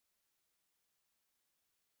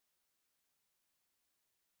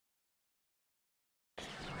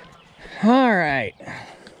All right.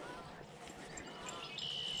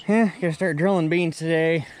 Yeah, gonna start drilling beans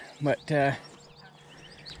today, but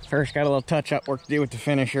first got a little touch-up work to do with the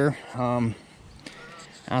finisher. I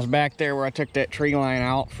was back there where I took that tree line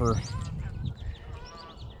out for,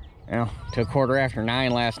 till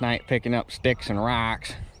 9:15 last night, picking up sticks and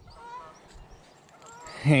rocks,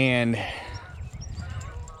 and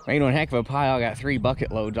made one heck of a pile. Got 3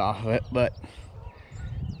 bucket loads off of it, but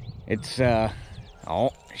it's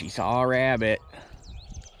oh, she saw a rabbit.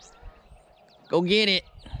 Go get it.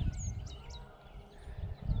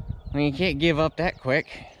 I mean, you can't give up that quick.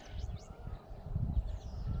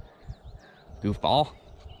 Goofball.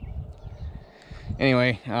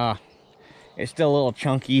 Anyway, it's still a little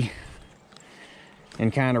chunky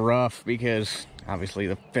and kind of rough because obviously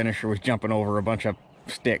the finisher was jumping over a bunch of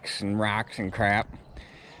sticks and rocks and crap.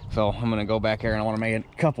 So I'm gonna go back there and I want to make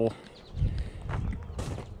a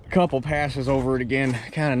couple passes over it again,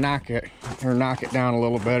 kind of knock it down a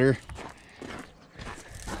little better.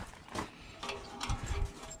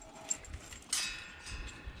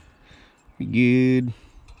 Be good.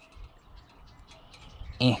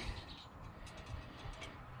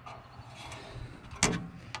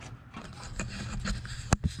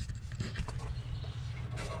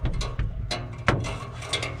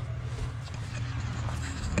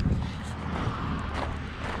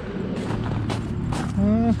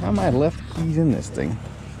 I might have left the keys in this thing.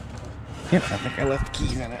 Yep, I think I left the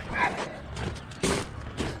keys in it.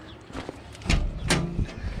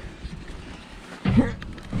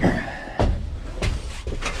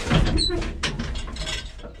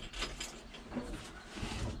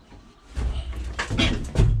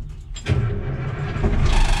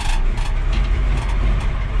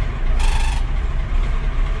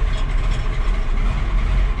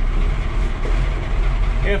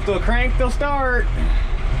 If they'll crank, they'll start.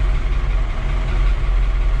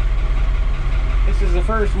 This is the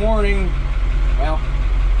first morning. Well,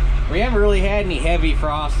 we haven't really had any heavy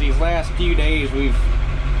frost these last few days. We've,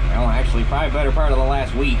 well, actually probably better part of the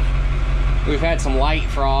last week. We've had some light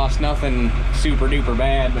frost, nothing super duper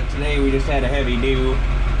bad, but today we just had a heavy dew.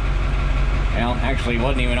 Well, actually it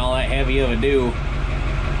wasn't even all that heavy of a dew.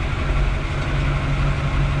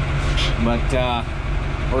 But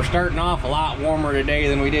we're starting off a lot warmer today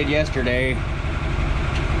than we did yesterday.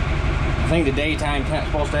 I think the daytime temp's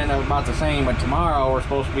supposed to end up about the same, but tomorrow we're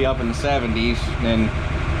supposed to be up in the 70s. And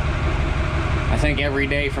I think every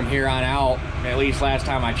day from here on out, at least last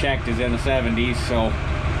time I checked, is in the 70s. So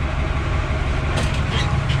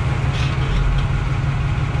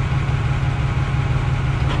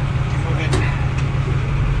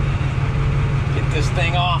get this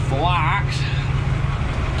thing off the locks.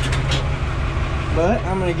 But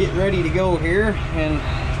I'm gonna get ready to go here, and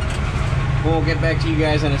we'll get back to you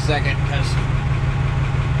guys in a second because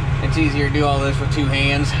it's easier to do all this with 2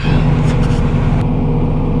 hands.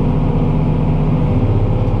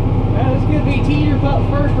 Well, this could be Teeter Pup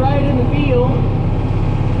first ride in the field.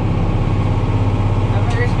 I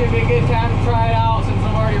figure it's gonna be a good time to try it out since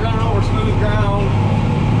I'm already running over smooth ground.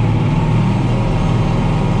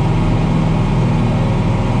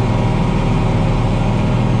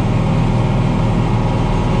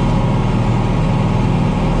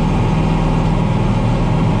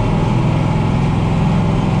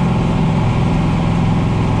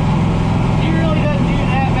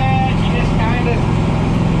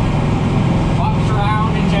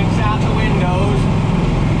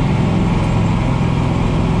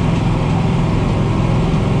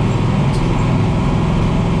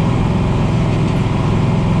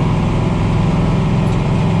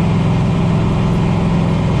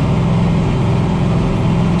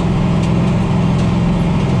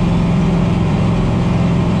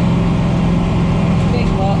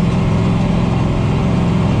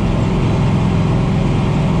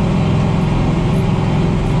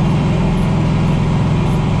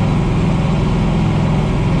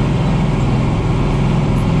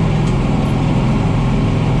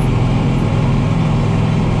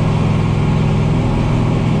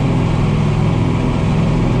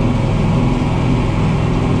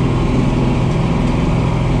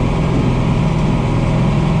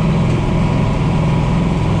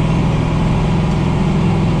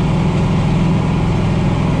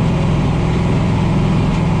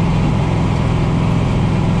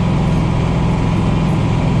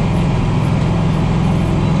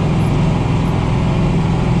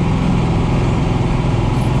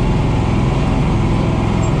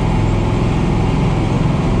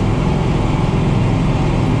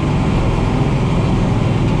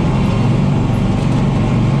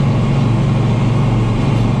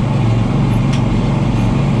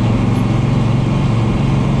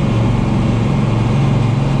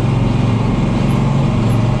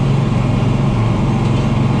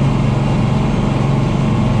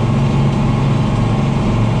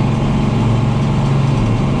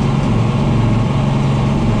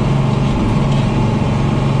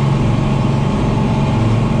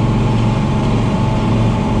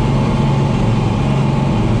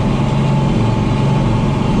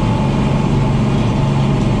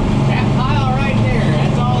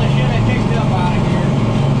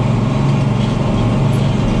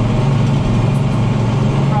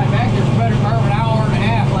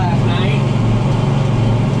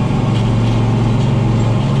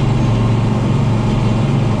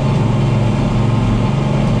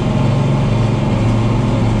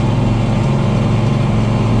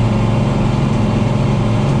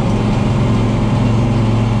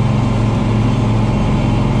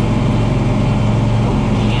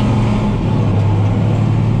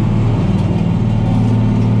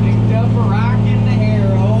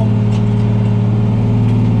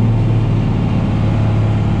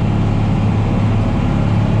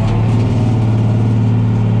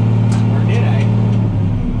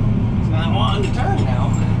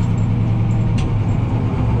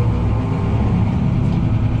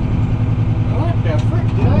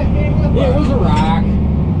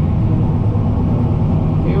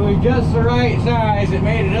 just the right size. It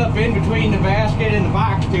made it up in between the basket and the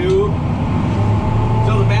box tube,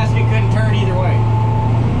 so the basket couldn't turn either way.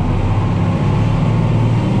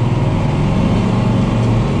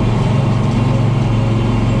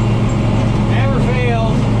 Never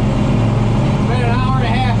fails. Spent an hour and a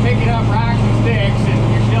half picking up rocks and sticks,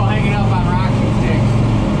 and you're still hanging up on rocks and sticks.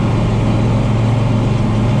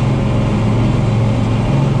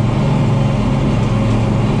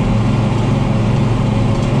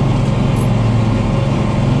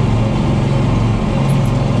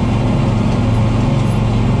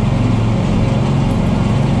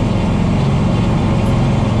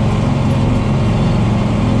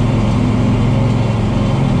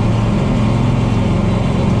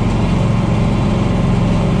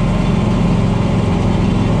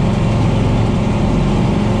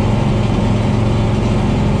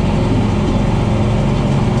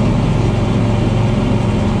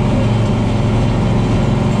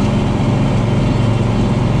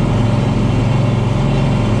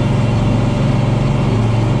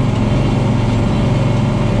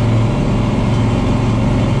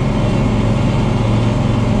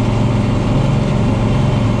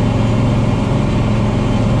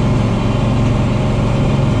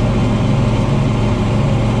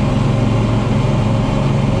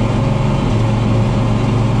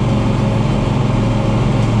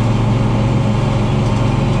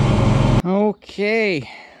 Okay,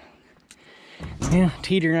 yeah,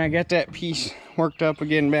 Teeter and I got that piece worked up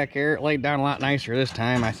again back there. It laid down a lot nicer this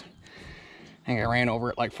time. I think I ran over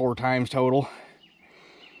it like 4 times total.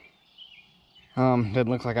 Doesn't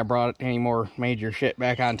look like I brought any more major shit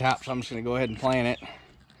back on top, so I'm just gonna go ahead and plant it.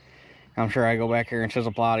 I'm sure I go back here and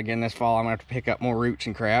chisel plot again this fall. I'm gonna have to pick up more roots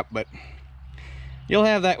and crap, but you'll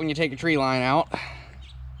have that when you take a tree line out.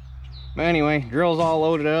 But anyway, drill's all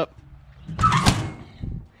loaded up.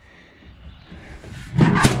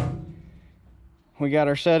 We got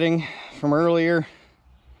our setting from earlier.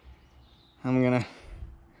 I'm gonna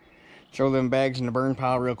throw them bags in the burn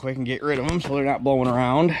pile real quick and get rid of them so they're not blowing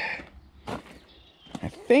around. I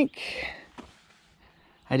think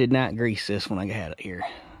I did not grease this when I had it here.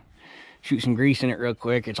 Shoot some grease in it real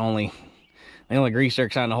quick. It's only, the only grease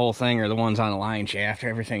zerks on the whole thing are the ones on the line shaft.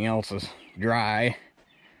 Everything else is dry.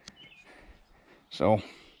 So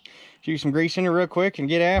shoot some grease in it real quick and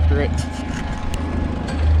get after it.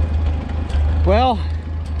 Well,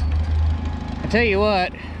 I tell you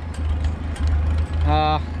what,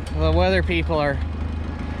 the weather people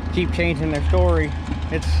keep changing their story.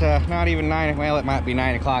 It's not even 9, well, it might be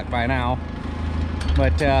 9 o'clock by now,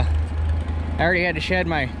 but I already had to shed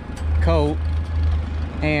my coat,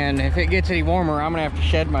 and if it gets any warmer, I'm gonna have to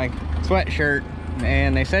shed my sweatshirt.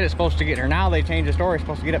 And they said it's supposed to get, or now they changed the story, it's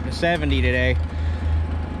supposed to get up to 70 today,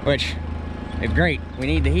 which is great. We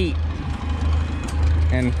need the heat.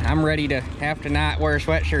 And I'm ready to have to not wear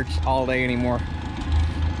sweatshirts all day anymore.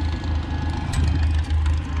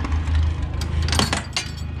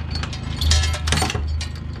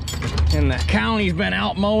 And the county's been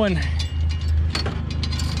out mowing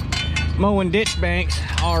ditch banks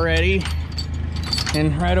already.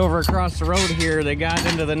 And right over across the road here, they got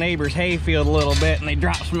into the neighbor's hayfield a little bit and they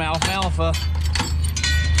dropped some alfalfa.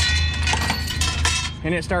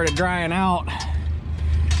 And it started drying out.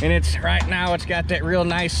 And it's right now, it's got that real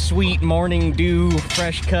nice, sweet morning dew,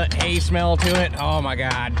 fresh cut hay smell to it. Oh my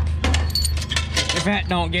God. If that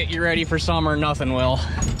don't get you ready for summer, nothing will.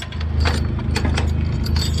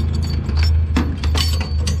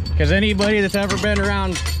 Because anybody that's ever been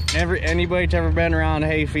around, anybody that's ever been around a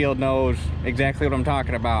hayfield knows exactly what I'm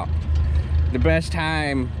talking about. The best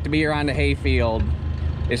time to be around a hayfield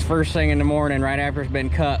is first thing in the morning, right after it's been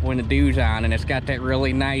cut, when the dew's on, and it's got that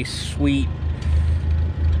really nice, sweet,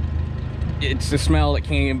 it's the smell that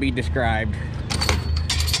can't even be described.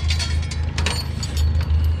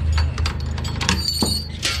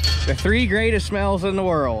 The 3 greatest smells in the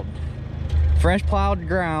world: fresh plowed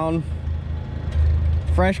ground,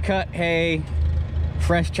 fresh cut hay,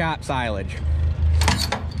 fresh chopped silage.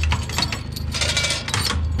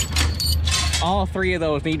 All 3 of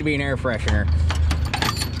those need to be an air freshener.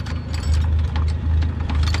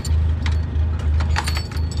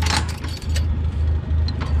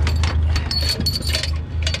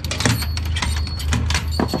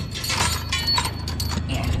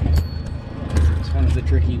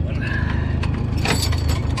 Tricky one.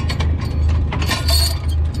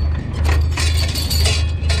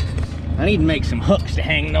 I need to make some hooks to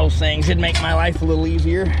hang those things. It'd make my life a little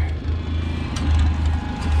easier.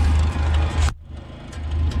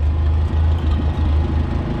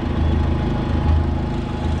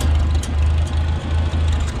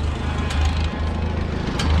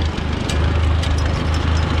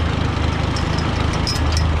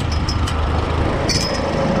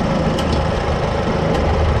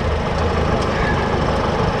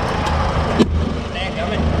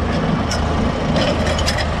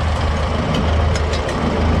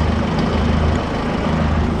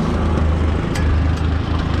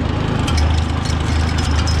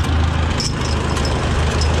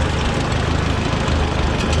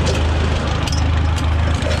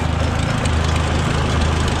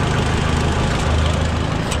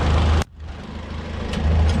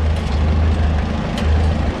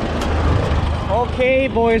 Okay,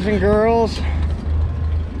 boys and girls,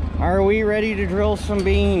 are we ready to drill some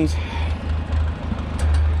beans?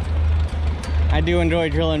 I do enjoy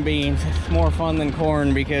drilling beans. It's more fun than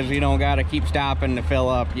corn because you don't gotta keep stopping to fill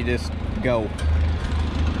up. You just go.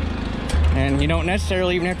 And you don't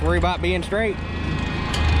necessarily even have to worry about being straight.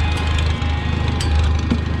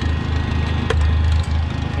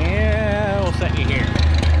 Yeah, we'll set you here.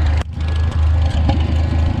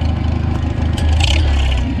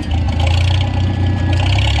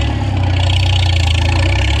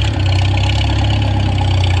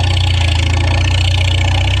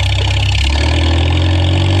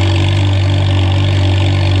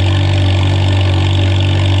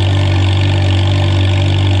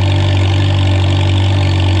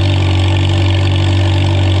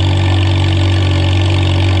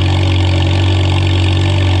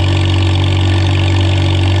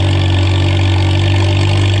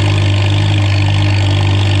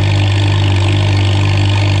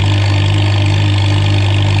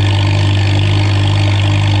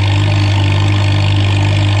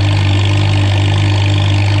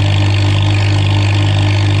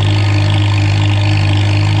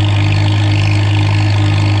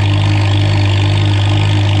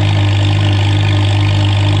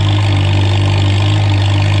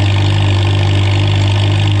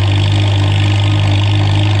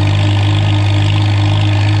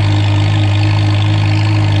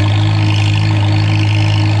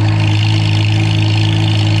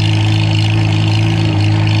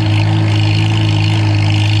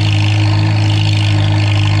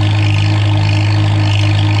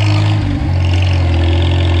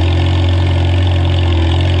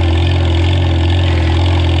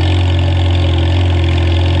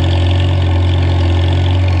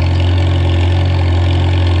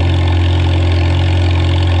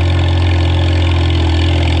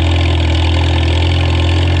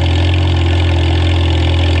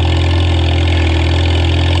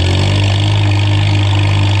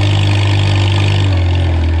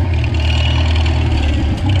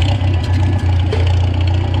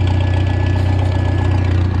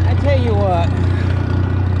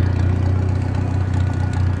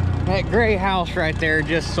 Gray house right there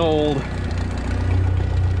just sold,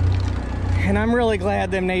 and I'm really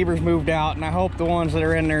glad them neighbors moved out, and I hope the ones that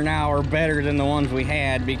are in there now are better than the ones we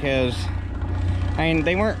had, because I mean,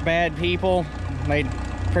 they weren't bad people. They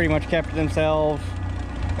pretty much kept to themselves.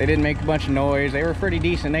 They didn't make a bunch of noise. They were pretty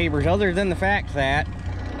decent neighbors, other than the fact that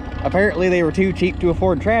apparently they were too cheap to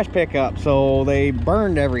afford trash pickup, so they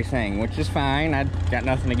burned everything, which is fine. I got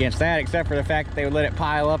nothing against that, except for the fact that they would let it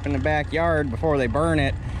pile up in the backyard before they burn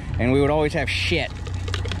it. And we would always have shit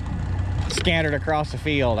scattered across the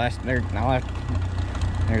field. There's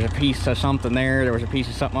a piece of something there. There was a piece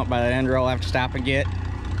of something up by that end row I'll have to stop and get.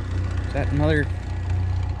 Is that another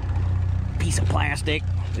piece of plastic?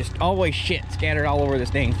 Just always shit scattered all over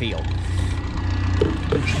this dang field.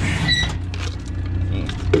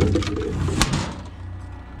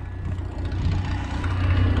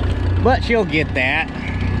 But you'll get that.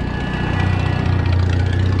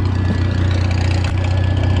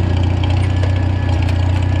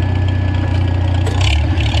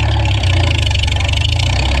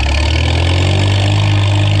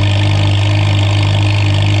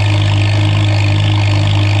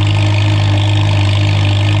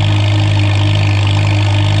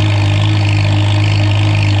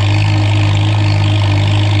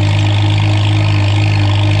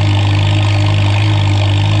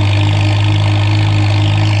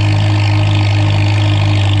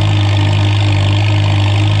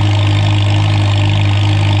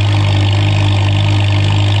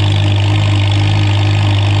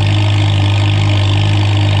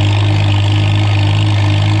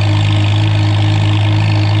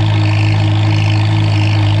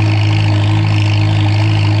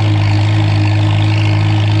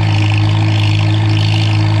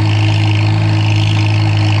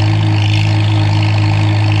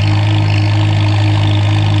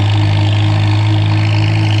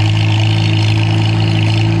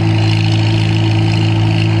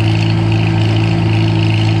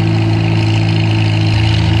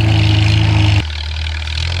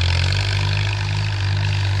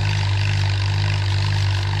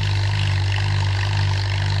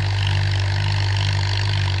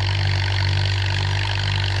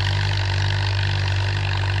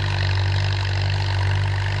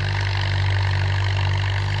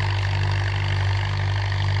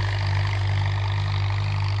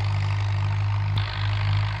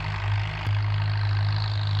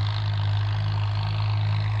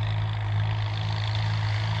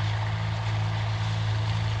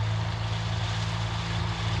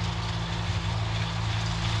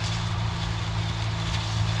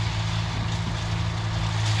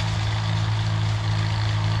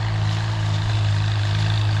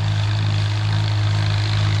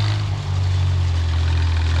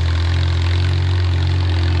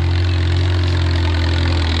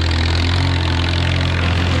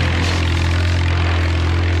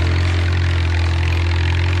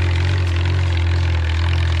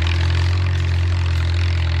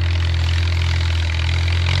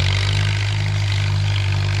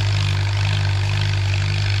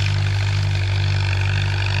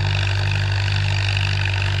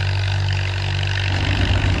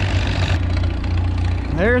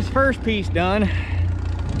 there's the first piece done.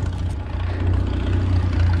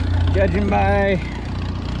 Judging by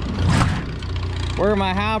where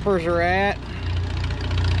my hoppers are at,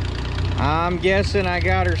 I'm guessing I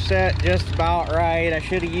got her set just about right. I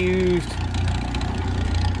should have used,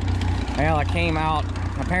 well, I came out,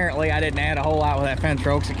 apparently I didn't add a whole lot with that fence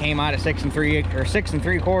row, because it came out at 6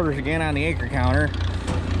 3/4 again on the acre counter.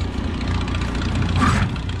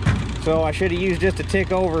 So I should have used just a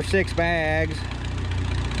tick over 6 bags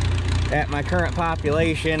at my current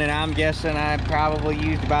population, and I'm guessing I probably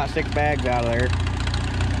used about 6 bags out of there.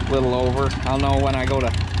 A little over. I'll know when I go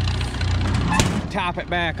to top it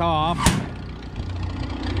back off.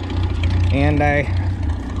 And I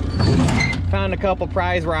found a couple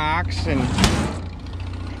prize rocks and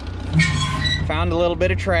found a little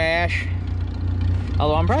bit of trash.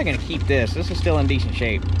 Although I'm probably going to keep this. This is still in decent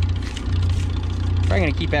shape. Probably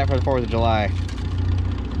going to keep that for the 4th of July.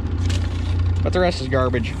 But the rest is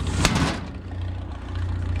garbage.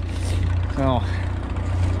 So,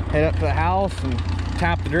 head up to the house and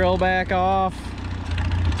top the drill back off.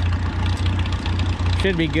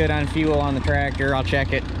 Should be good on fuel on the tractor. I'll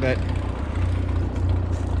check it, but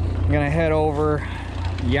I'm gonna head over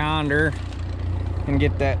yonder and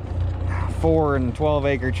get that 4 and 12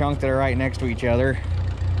 acre chunk that are right next to each other.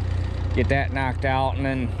 Get that knocked out and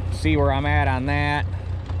then see where I'm at on that.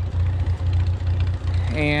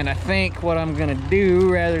 And I think what I'm gonna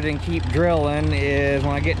do, rather than keep drilling, is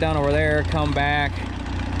when I get done over there, come back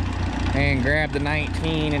and grab the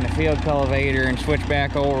 19 and the field cultivator and switch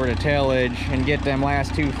back over to tillage and get them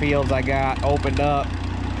last 2 fields I got opened up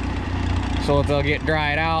so that they'll get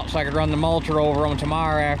dried out, so I can run the mulcher over them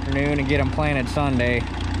tomorrow afternoon and get them planted Sunday,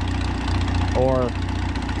 or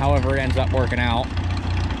however it ends up working out.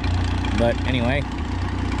 But anyway,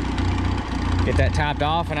 get that topped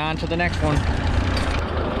off and on to the next one.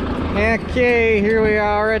 Okay, here we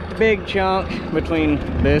are at the big chunk between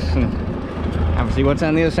this and obviously what's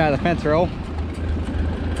on the other side of the fence row.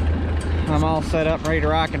 I'm all set up, ready to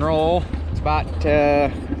rock and roll. It's about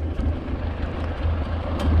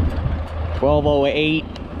 12:08.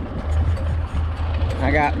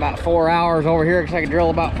 I got about 4 hours over here because I can drill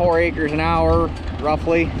about 4 acres an hour,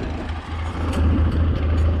 roughly.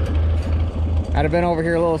 I'd have been over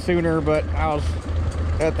here a little sooner, but I was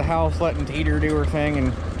at the house letting Teeter do her thing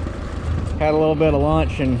and had a little bit of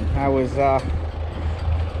lunch, and I was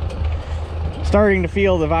starting to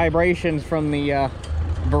feel the vibrations from the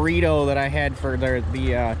burrito that I had for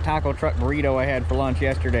the taco truck burrito I had for lunch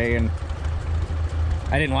yesterday, and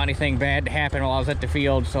I didn't want anything bad to happen while I was at the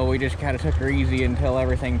field, so we just kind of took her easy until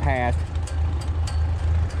everything passed.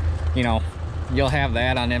 You know, you'll have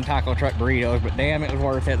that on them taco truck burritos, but damn, it was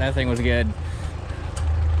worth it. That thing was good.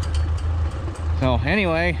 So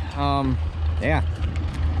anyway, yeah,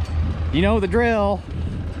 you know the drill.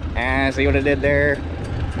 See what I did there?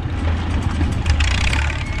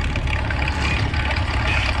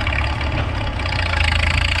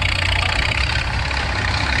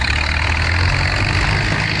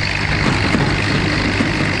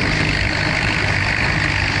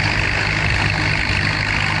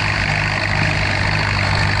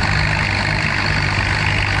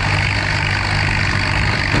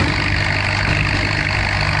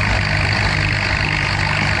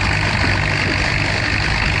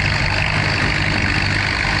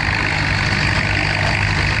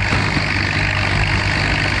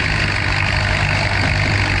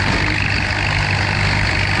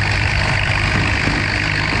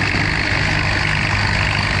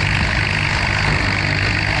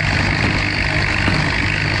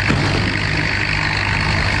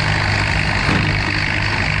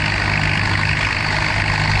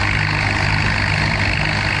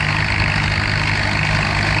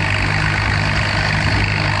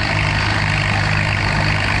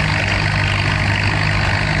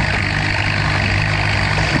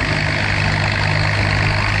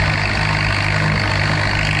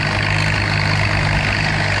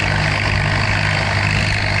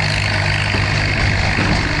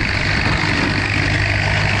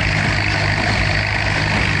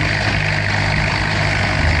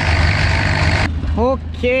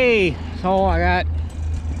 Okay, so I got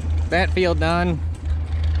that field done.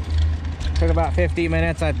 Took about 50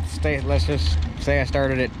 minutes. Let's just say I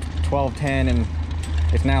started at 12:10 and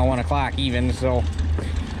it's now 1 o'clock even, so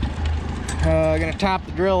gonna top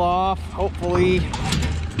the drill off. Hopefully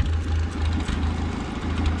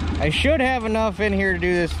I should have enough in here to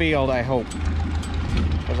do this field, I hope,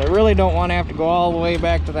 because I really don't want to have to go all the way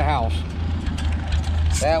back to the house.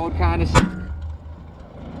 That would kind of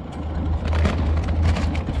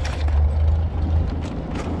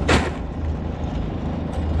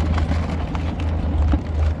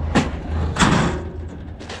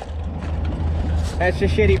That's the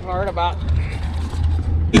shitty part about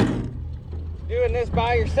doing this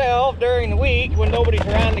by yourself during the week when nobody's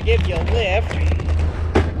around to give you a lift.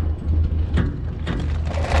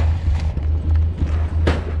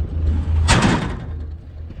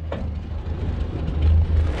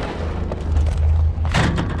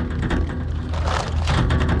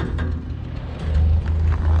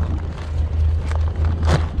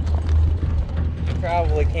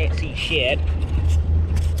 Probably can't see shit.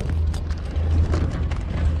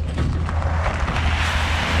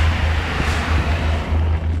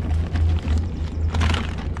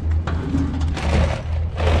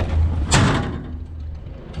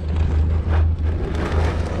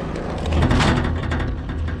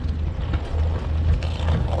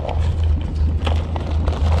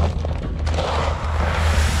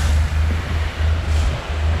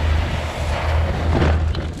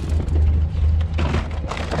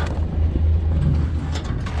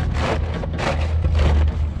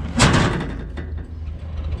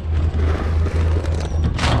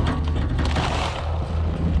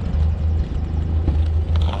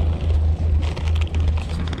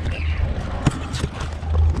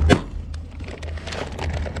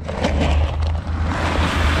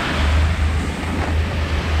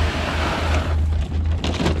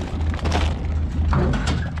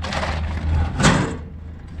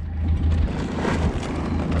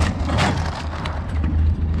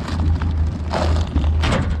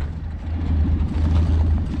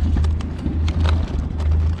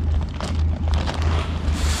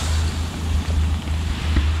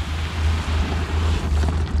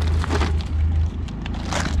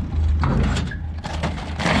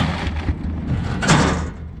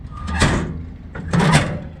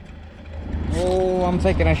 I'm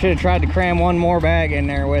thinking I should have tried to cram one more bag in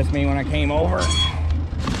there with me when I came over.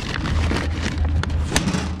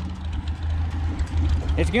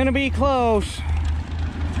 It's gonna be close.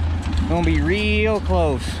 It's gonna be real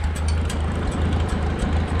close.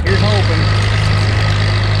 Here's hoping.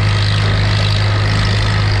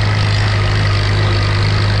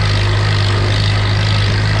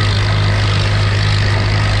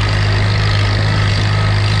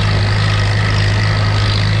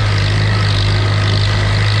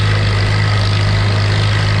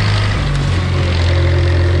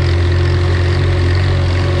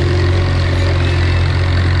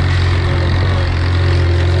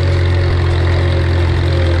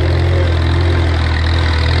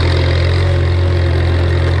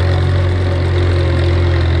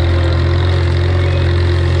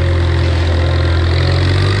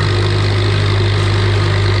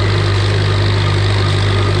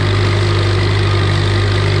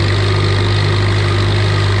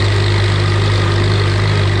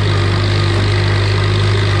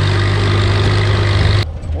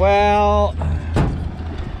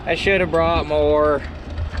 I should have brought more.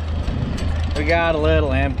 We got a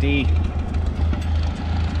little empty.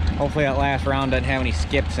 Hopefully that last round doesn't have any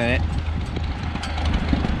skips in it.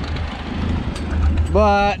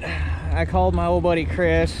 But I called my old buddy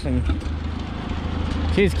Chris, and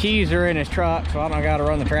his keys are in his truck, so I don't gotta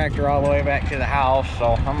run the tractor all the way back to the house.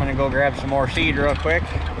 So I'm gonna go grab some more seed real quick.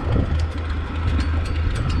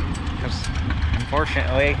 Because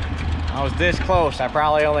unfortunately, I was this close. I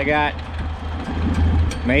probably only got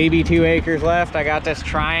maybe 2 acres left. I got this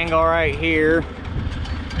triangle right here,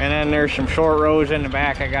 and then there's some short rows in the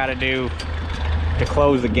back I gotta do to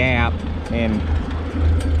close the gap, and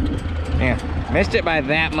yeah, missed it by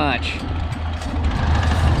that much.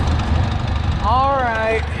 All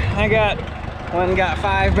right, I got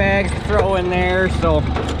 5 bags to throw in there, so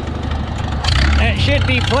that should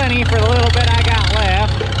be plenty for the little bit I got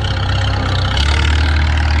left.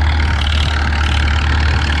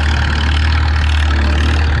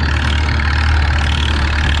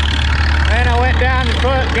 Down to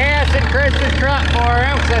put gas in Chris's truck for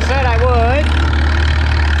him, because I said I would.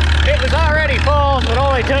 It was already full, so it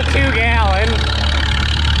only took 2 gallons.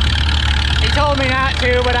 He told me not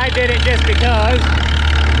to, but I did it just because.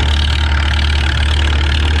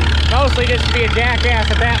 Mostly just to be a jackass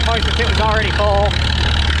at that point, since it was already full.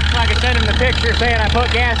 So I could send him the picture saying I put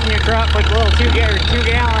gas in your truck with a little 2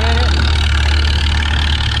 gallon in it.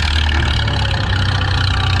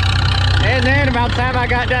 And then about the time I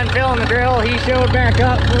got done filling the drill, he showed back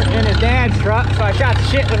up in his dad's truck, so I shot the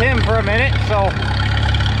shit with him for a minute. So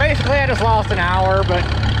basically I just lost an hour, but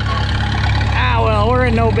well, we're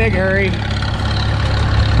in no big hurry.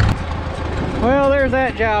 Well, there's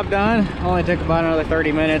that job done. Only took about another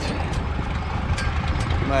 30 minutes,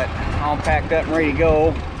 but all packed up and ready to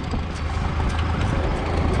go.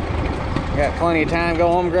 Got plenty of time to go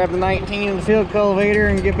home, grab the 19 in the field cultivator,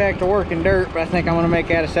 and get back to working dirt, but I think I'm going to make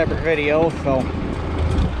that a separate video. So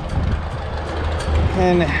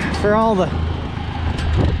And for all the,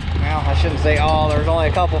 well, I shouldn't say all, there was only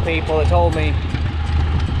a couple people that told me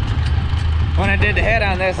when I did the head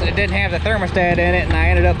on this, it didn't have the thermostat in it, and I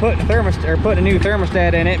ended up putting a new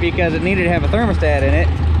thermostat in it because it needed to have a thermostat in it.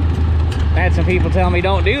 I had some people tell me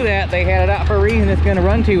don't do that. They had it out for a reason. It's going to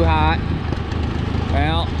run too hot.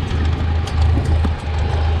 Well,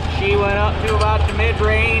 she went up to about the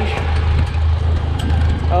mid-range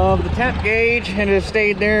of the temp gauge and it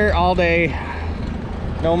stayed there all day.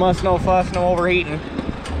 No muss, no fuss, no overheating.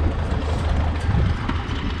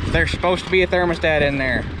 There's supposed to be a thermostat in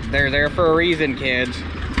there. They're there for a reason, kids.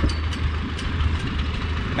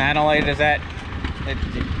 Not only does that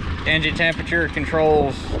engine temperature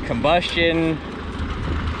controls combustion,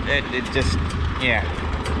 it just, yeah.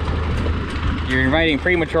 You're inviting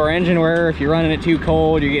premature engine wear. If you're running it too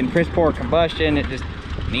cold, you're getting piss poor combustion. It just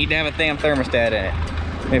need to have a damn thermostat in it.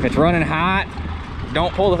 If it's running hot,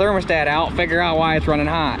 don't pull the thermostat out. Figure out why it's running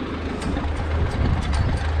hot.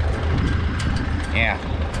 Yeah.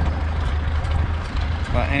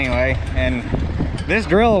 But anyway, and this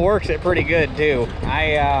drill works it pretty good too.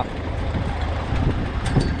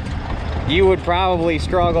 You would probably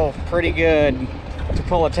struggle pretty good to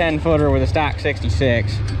pull a 10-footer with a stock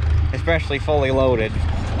 66, especially fully loaded.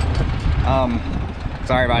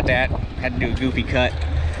 Sorry about that. Had to do a goofy cut.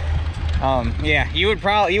 Yeah, you would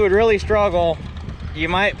really struggle. You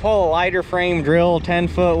might pull a lighter frame drill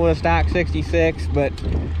 10-foot with a stock 66, but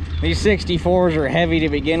these 64s are heavy to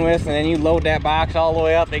begin with, and then you load that box all the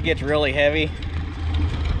way up, it gets really heavy.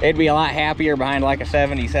 It'd be a lot happier behind like a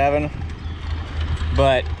 77,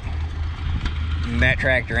 but that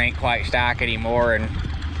tractor ain't quite stock anymore. And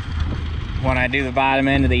when I do the bottom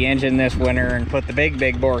end of the engine this winter and put the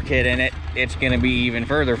big bore kit in it, it's going to be even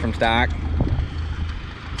further from stock.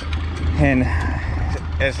 And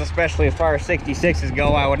especially as far as 66s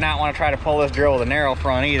go, I would not want to try to pull this drill with a narrow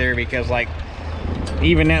front either, because like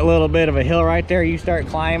even that little bit of a hill right there, you start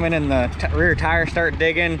climbing and the rear tires start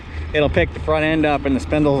digging, it'll pick the front end up and the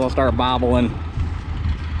spindles will start bobbling.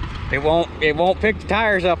 It won't pick the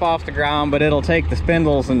tires up off the ground, but it'll take the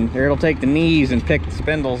spindles and it'll take the knees and pick the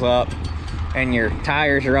spindles up, and your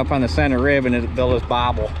tires are up on the center rib and they'll just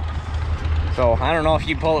bobble. So I don't know if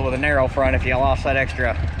you pull it with a narrow front, if you lost that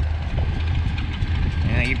extra,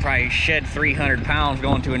 you know, you'd probably shed 300 pounds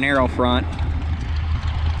going to a narrow front.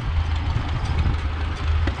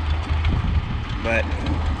 But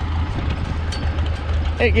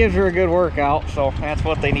it gives her a good workout, so that's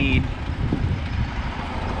what they need.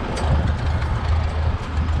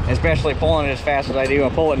 Especially pulling it as fast as I do. I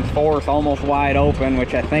pull it in fourth, almost wide open,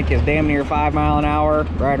 which I think is damn near 5 miles an hour,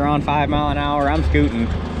 right around 5 miles an hour. I'm scooting.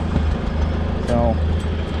 So,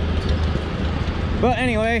 but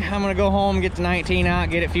anyway, I'm gonna go home, get the 19 out,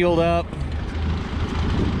 get it fueled up,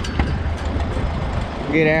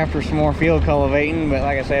 get after some more field cultivating. But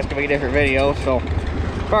like I said, it's gonna be a different video. So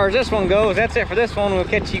as far as this one goes, that's it for this one. We'll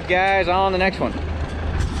catch you guys on the next one.